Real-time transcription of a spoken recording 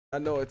I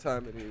know what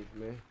time it is,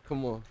 man.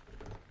 Come on.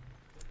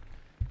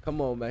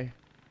 Come on, man.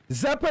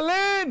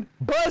 Zeppelin!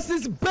 Bus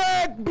is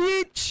back,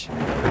 bitch!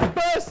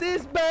 Bus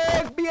is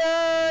back,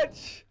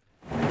 bitch!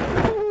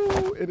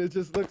 Ooh, and it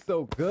just looks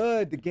so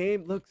good. The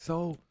game looks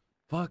so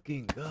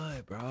fucking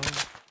good, bro.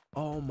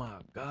 Oh my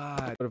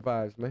God. What the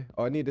vibes, man?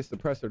 Oh, I need the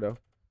suppressor, though.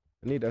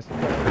 I need that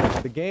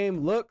suppressor. The game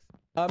looks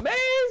amazing!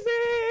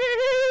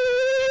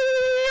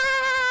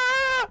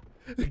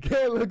 The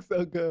game looks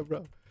so good,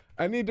 bro.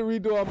 I need to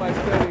redo all my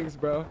settings,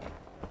 bro.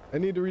 I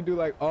need to redo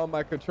like all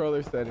my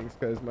controller settings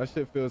because my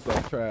shit feels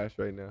like trash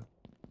right now.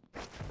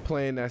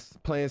 Playing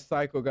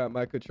Cycle got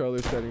my controller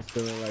settings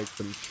feeling like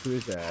some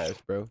trish ass,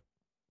 bro.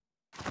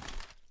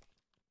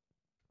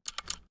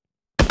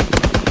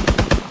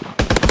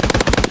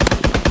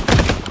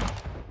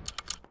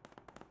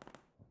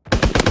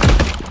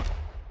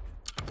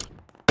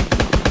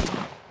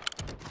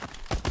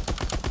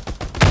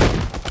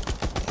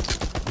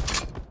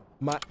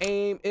 My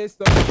aim is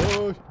some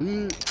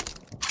bullshit.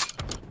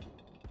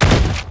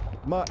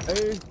 My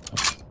aim.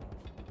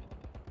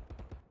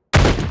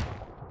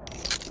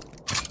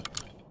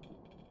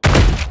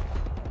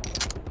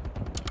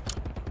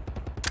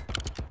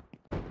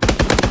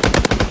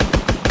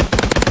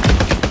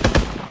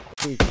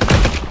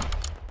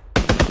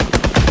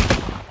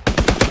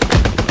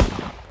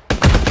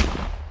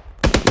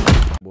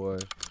 Boy.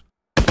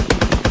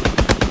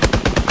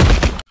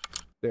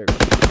 There it goes.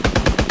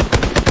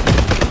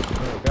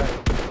 Oh, got him.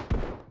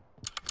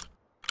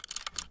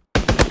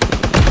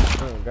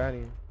 Oh, got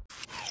him.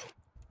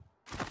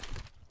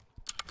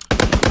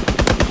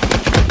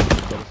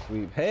 Go to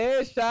sleep.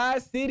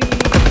 Headshot City.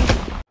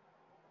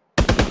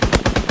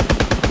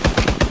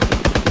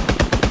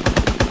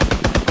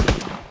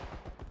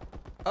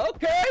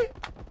 Okay.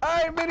 All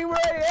right, Mini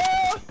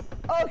Royale.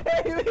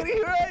 Okay,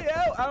 Mini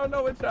Royale. I don't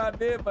know what y'all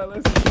did, but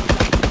let's see.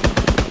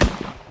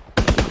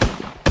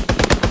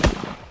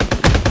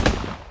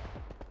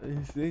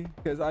 You see?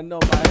 Because I know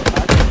I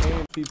can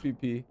aim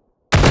TPP.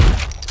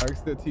 I can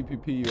still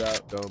TPP you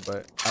out though,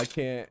 but I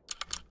can't.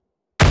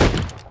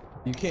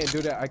 You can't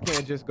do that. I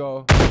can't just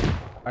go.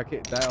 I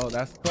can't. Oh,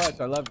 that's clutch.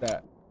 I love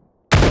that.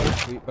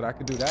 But I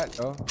could do that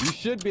though. You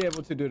should be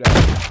able to do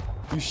that.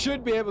 You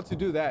should be able to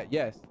do that.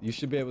 Yes, you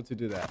should be able to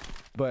do that.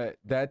 But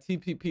that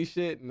TPP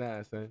shit,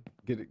 nah, son.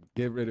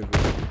 Get rid of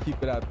it.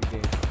 Keep it out the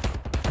game.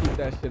 Keep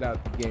that shit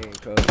out the game,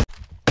 cuz.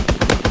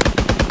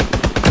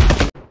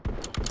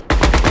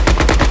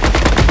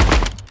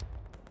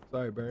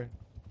 Sorry, Bird.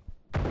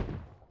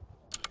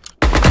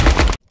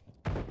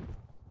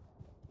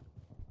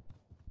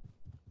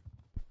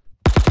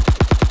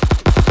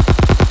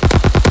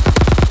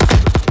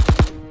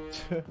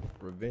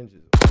 Revenge is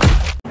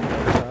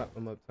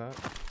I'm up top.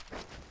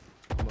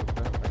 I'm up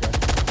top. I got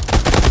you.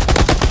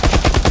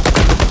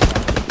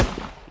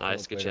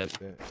 Nice, good shit.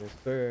 Yes,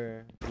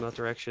 sir. In that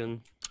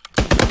direction.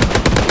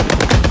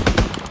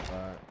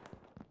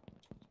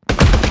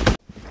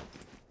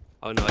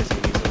 Oh no, I see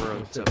these over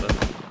on Seppa.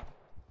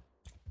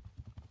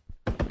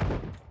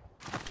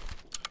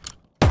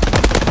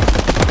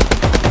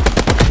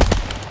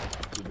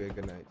 Too big a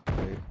night, too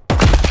big.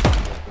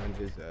 On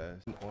his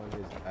ass. On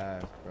his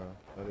ass, bro.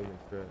 Don't even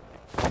trip.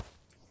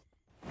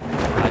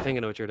 I think I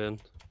know what you're doing.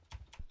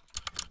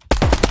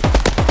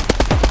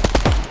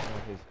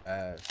 On his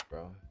ass,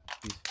 bro.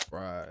 He's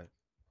fried.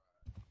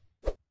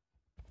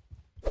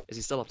 Is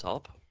he still up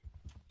top?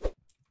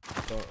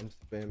 So I'm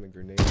spamming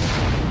grenades.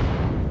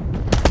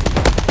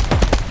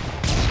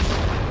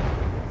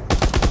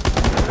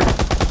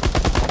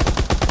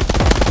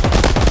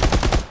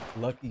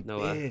 Lucky no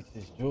bitch,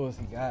 it's Jules.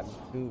 He got me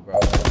too, bro. I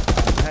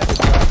had to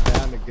drop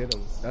down to get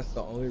him. That's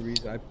the only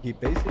reason. He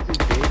basically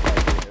gave that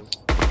to him.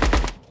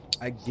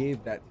 I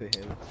gave that to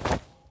him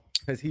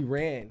because he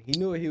ran. He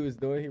knew what he was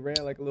doing. He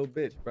ran like a little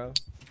bitch, bro.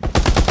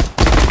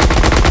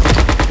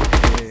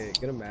 Yeah,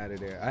 get him out of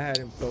there. I had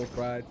him so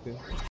fried too.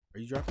 Are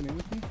you dropping in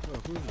with me? Oh,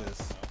 who is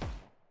this?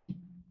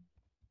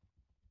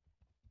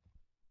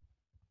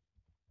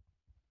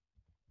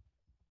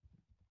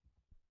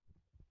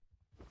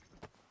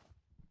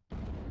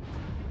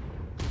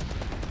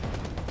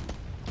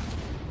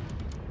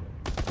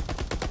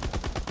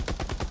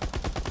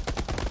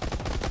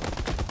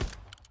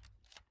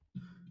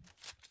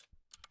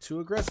 Too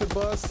aggressive,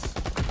 boss.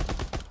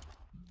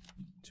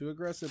 Too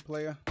aggressive,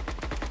 player.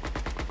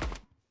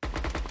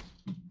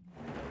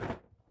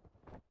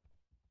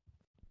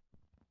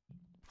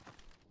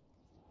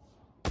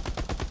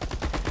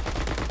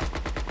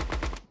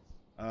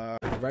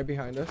 Right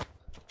behind us.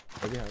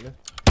 Right behind us.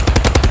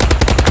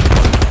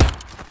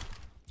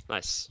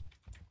 Nice.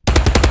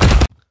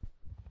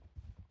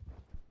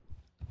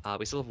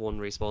 We still have one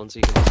respawn, so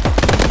you can.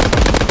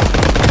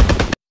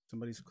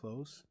 Somebody's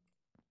close.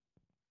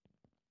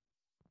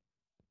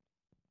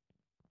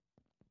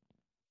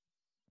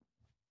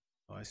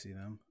 Oh, I see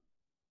them.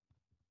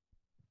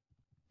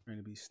 Trying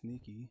to be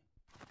sneaky.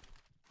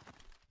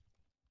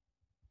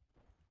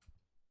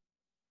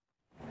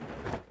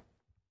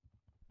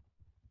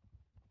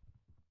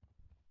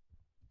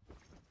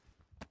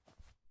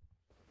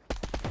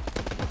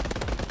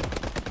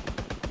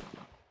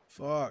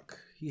 Fuck.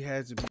 He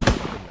has to be.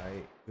 Good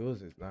night.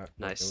 Jules is not.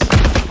 Nice.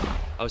 fucking-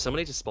 Oh,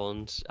 somebody just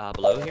spawned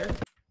below here.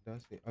 Don't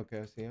see. Okay,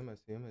 I see him. I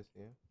see him. I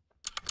see him.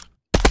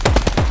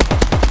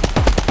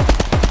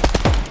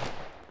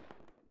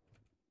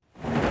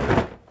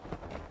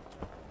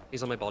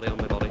 He's on my body, on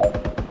my body.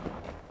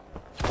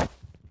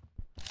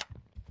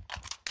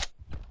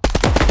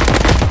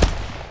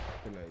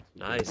 Good night.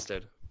 Jules. Nice,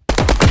 dude.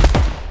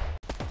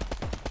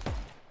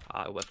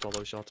 I whiffed all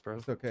those shots, bro.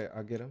 It's okay.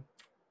 I'll get him.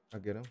 I'll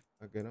get him.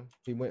 I'll get him.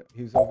 He went.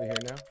 He's over here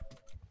now.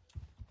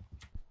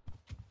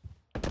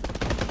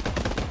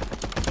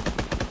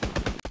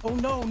 Oh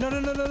no! No! No!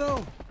 No! No!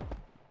 No!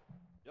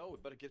 Yo, we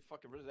better get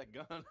fucking rid of that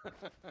gun.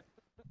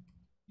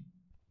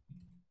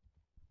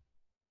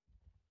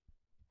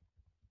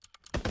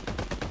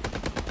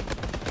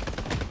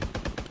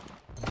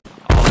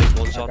 Oh, he's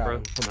one I shot, got bro.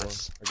 him. Come on.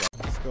 Nice. I got him.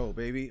 Let's go,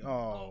 baby.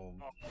 Oh.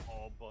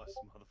 Oh, bust,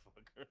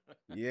 motherfucker.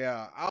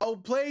 Yeah.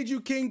 Outplayed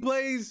you, King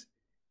Plays.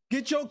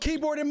 Get your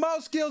keyboard and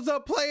mouse skills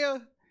up,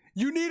 player.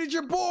 You needed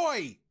your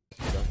boy.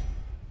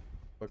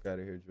 Fuck out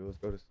of here, Jules.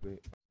 Go to sleep.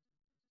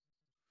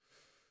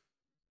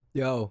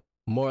 Yo,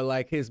 more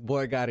like his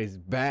boy got his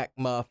back,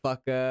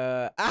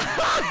 motherfucker.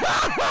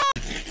 I'm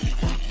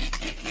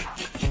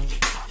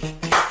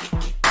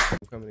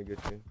coming to get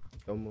you.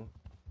 Don't move.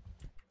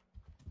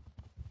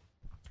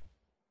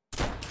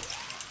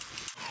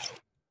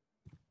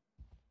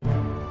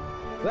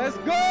 Let's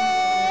go!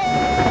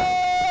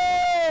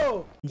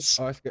 Oh, I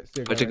see a I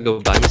guy. should go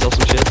buy myself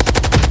some shit.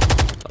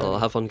 I'll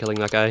have fun killing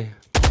that guy.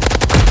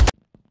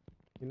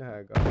 You know how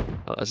it goes.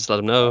 I'll just let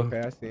him know. Okay,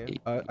 I see him.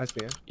 I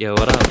see him. Yo,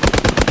 what up?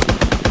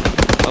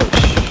 Oh,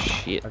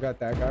 shit. I got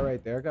that guy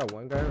right there. I got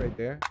one guy right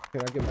there.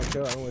 Can I get my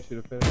kill? I don't want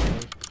you to finish.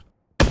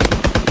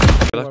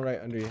 One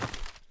right under you.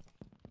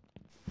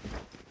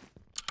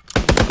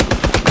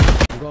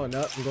 I'm going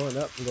up. I'm going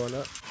up. I'm going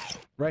up.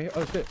 Right here.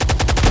 Oh shit.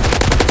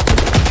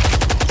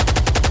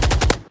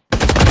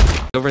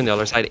 Over on the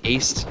other side,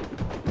 east.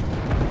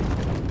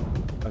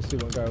 I see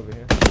one guy over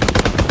here.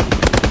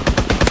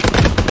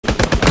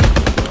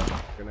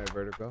 Good night,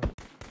 vertical.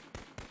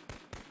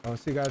 I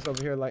see guys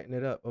over here lighting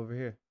it up. Over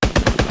here.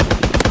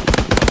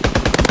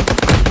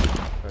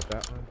 Got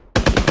that one.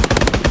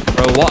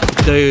 Bro, what?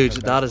 Dude,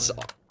 Got that is...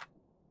 one.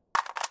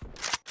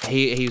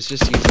 He was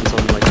just using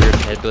some like weird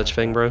head glitch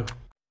thing, bro.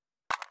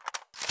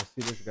 I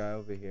see this guy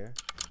over here.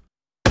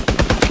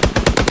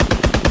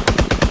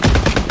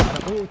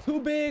 Oh, too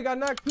big. I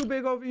knocked too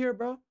big over here,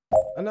 bro.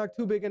 I knocked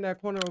too big in that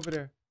corner over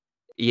there.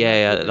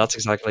 Yeah, that's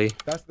exactly.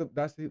 That's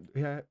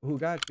yeah, who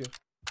got you.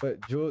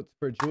 But Jules,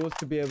 for Jules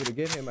to be able to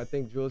get him, I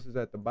think Jules is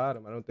at the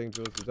bottom. I don't think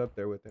Jules is up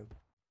there with him.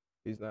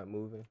 He's not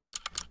moving.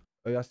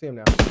 Oh, y'all see him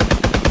now. Good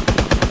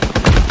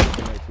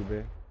night, too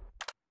big.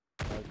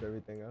 How's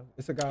everything else?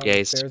 It's a guy on Yeah, the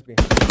he's... stairs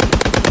behind.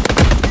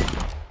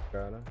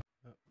 Got him.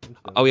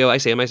 Oh, yo, I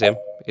see him, I see him.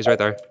 He's right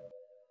there.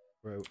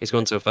 Right, He's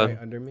going sofa. right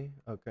under me?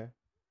 Okay.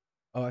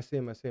 Oh, I see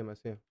him, I see him, I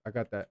see him. I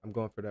got that. I'm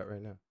going for that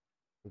right now.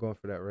 I'm going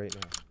for that right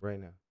now. Right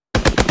now.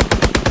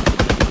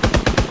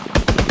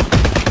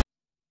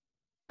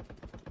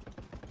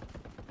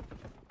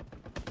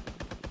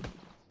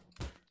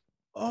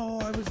 Oh,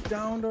 I was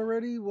downed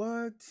already.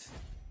 What?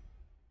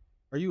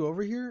 Are you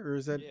over here, or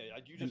is that? Yeah,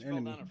 you an just fell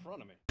enemy? down in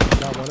front of me.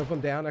 Got one of them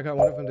down. I got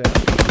one of them down.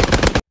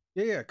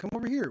 Yeah, yeah. Come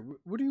over here.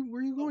 Where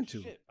are you going Oh,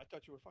 to? shit. I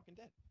thought you were fucking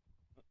dead.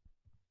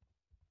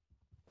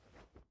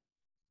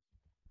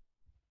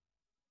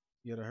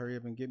 You gotta hurry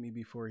up and get me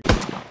before he.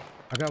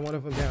 I got one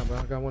of them down, bro.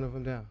 I got one of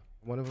them down.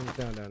 One of them's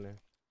down there.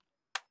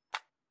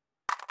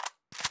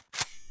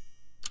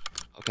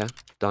 Okay.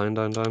 Down.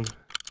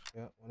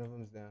 Yeah, one of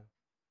them's down.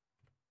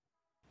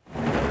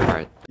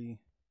 Alright.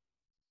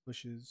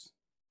 Pushes.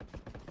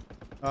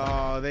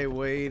 Oh, they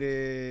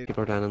waited.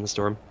 People are down in the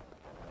storm.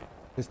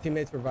 His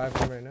teammates reviving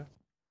him right now.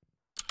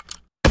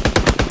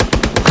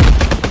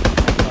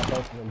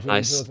 Both of them.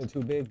 Nice. Jules and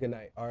too big. Good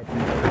night.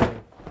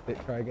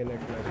 RP. Try again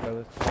next match,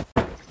 fellas.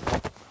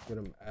 Get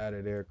him out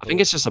of there. I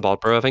think it's just a bot,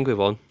 bro. I think we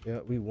won. Yeah,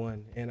 we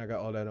won. And I got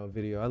all that on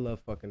video. I love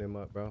fucking them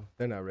up, bro.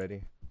 They're not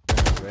ready.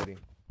 They're not ready.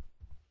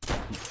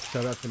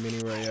 Shout out to Mini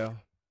Royale.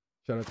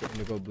 Shout out to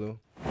Indigo Blue.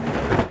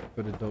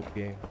 For the dope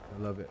game.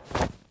 I love it.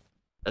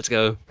 Let's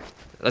go.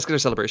 Let's get our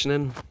celebration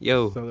in.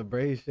 Yo.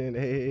 Celebration.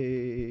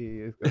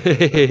 Hey. Let's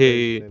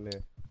Hey. celebration in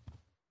there.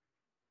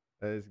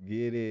 Let's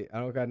get it. I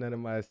don't got none of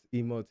my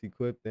emotes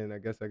equipped, and I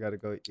guess I gotta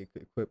go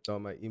equip all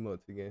my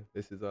emotes again.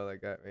 This is all I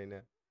got right now.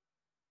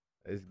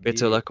 Let's Wait, get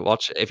so it. look,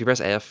 watch. If you press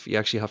F, you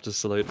actually have to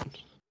salute.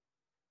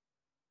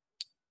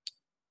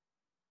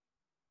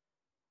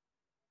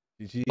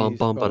 GG's. Bum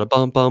bum Oh, bada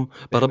bum bum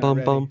they're bada not bum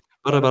ready. bum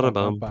bada bada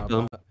bum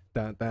bum.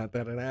 Dun, dun, dun,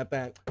 dun, dun, dun,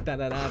 dun,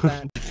 dun, dun,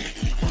 dun.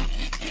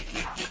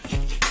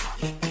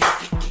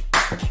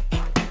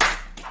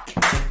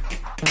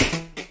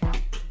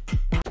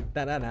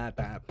 Da da da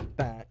da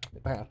da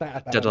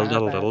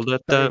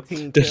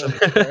 13 kills,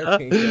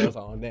 13 kills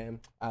on them.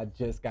 I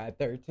just got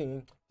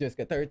 13. Just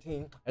got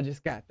 13. I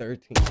just got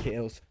 13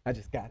 kills. I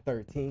just got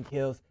 13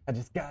 kills. I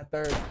just got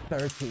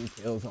 13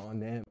 kills on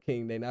them.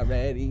 King, they not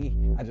ready.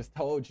 I just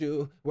told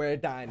you we're a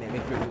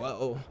dynamic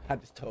duo. I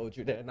just told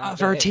you they're not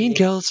 13 ready.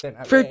 kills. They're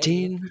not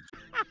 13. ready.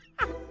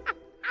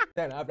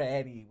 They're not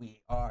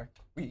ready.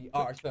 We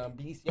are some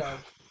beasts, yo.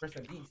 We're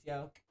some beasts,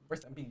 yo. We're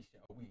some beasts, yo.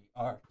 We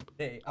are.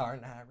 They are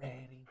not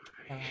ready.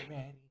 Not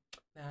ready.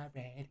 Not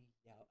ready,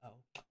 yo. Oh,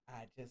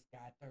 I just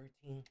got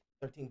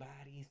 13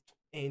 bodies.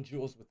 And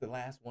Jules was the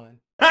last one.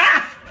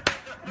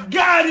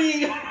 Got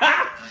him!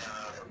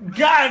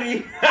 Got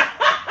him!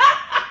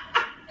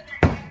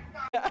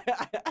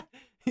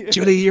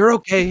 Julie, you're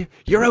okay.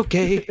 You're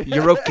okay.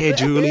 You're okay,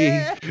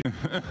 Julie.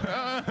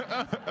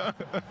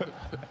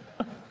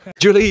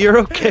 Julie, you're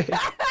okay.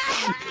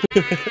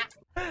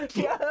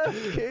 Yeah.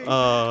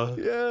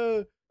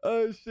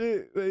 Oh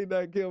shit. They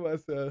not kill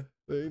myself.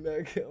 They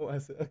not kill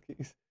myself.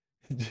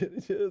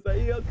 Jules, are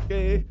you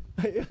okay?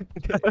 Are you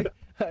okay?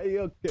 Are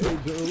you okay,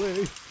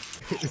 Julie?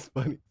 It's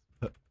funny.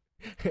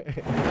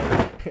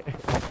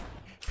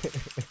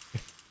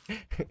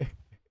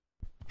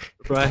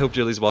 Bro, I hope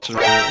Julie's watching.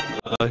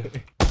 Oh, I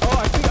see.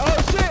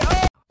 Oh shit.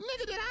 Oh.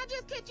 Nigga, did I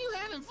just catch you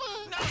having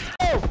fun?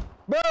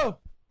 Oh,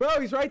 bro,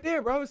 he's right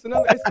there, bro. It's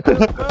another, bro.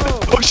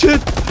 Oh shit!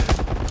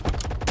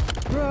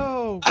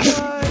 Bro,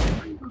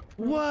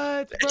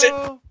 what, It's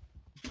bro?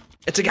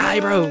 It's a guy,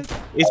 bro.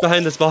 He's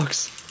behind this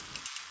box.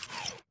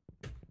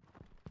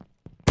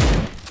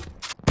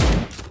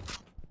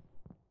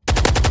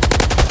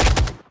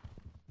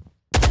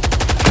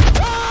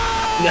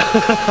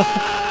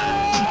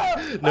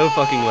 No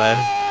fucking way.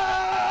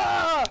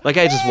 Like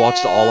I just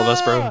watched all of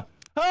us, bro.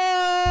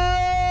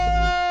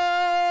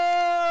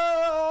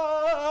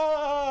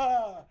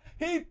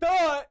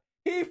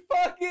 He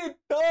fucking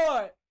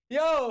thought,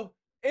 yo,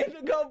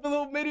 Indigo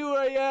Blue Mini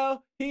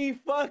Royale, he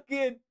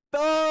fucking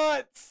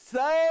thought,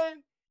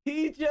 son.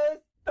 He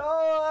just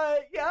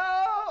thought, yo.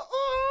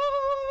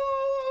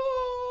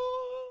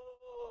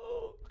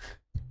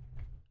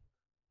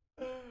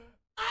 Ooh.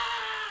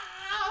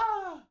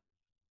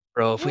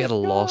 Bro, if we had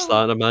lost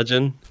that,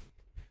 imagine.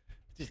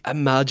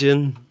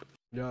 Imagine.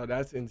 Yo,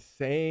 that's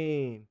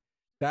insane.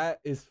 That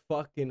is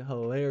fucking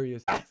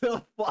hilarious. That's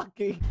a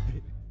fucking...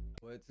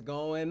 What's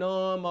going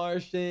on,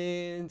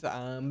 Martians?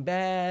 I'm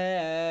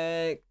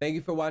back. Thank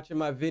you for watching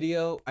my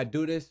video. I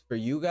do this for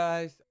you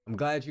guys. I'm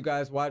glad you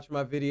guys watched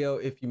my video.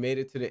 If you made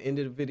it to the end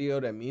of the video,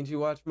 that means you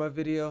watched my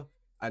video.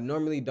 I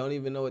normally don't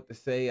even know what to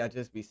say. I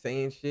just be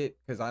saying shit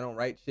because I don't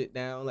write shit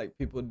down like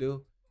people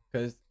do,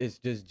 because it's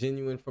just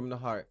genuine from the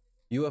heart.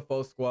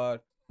 UFO Squad,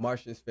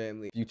 Martians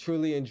family. If you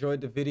truly enjoyed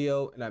the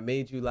video and I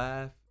made you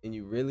laugh and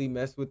you really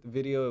messed with the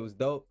video, it was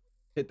dope,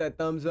 hit that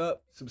thumbs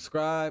up,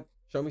 subscribe,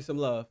 show me some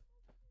love.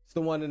 It's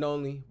the one and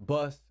only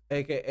Bust,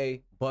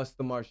 aka Bust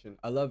the Martian.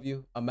 I love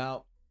you. I'm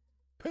out.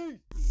 Peace.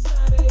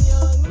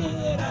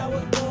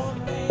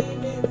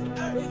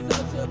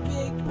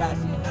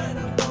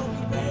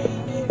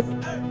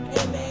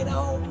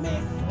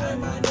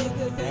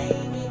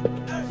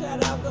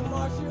 Shout out the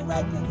Martian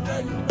Records, yeah,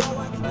 you know.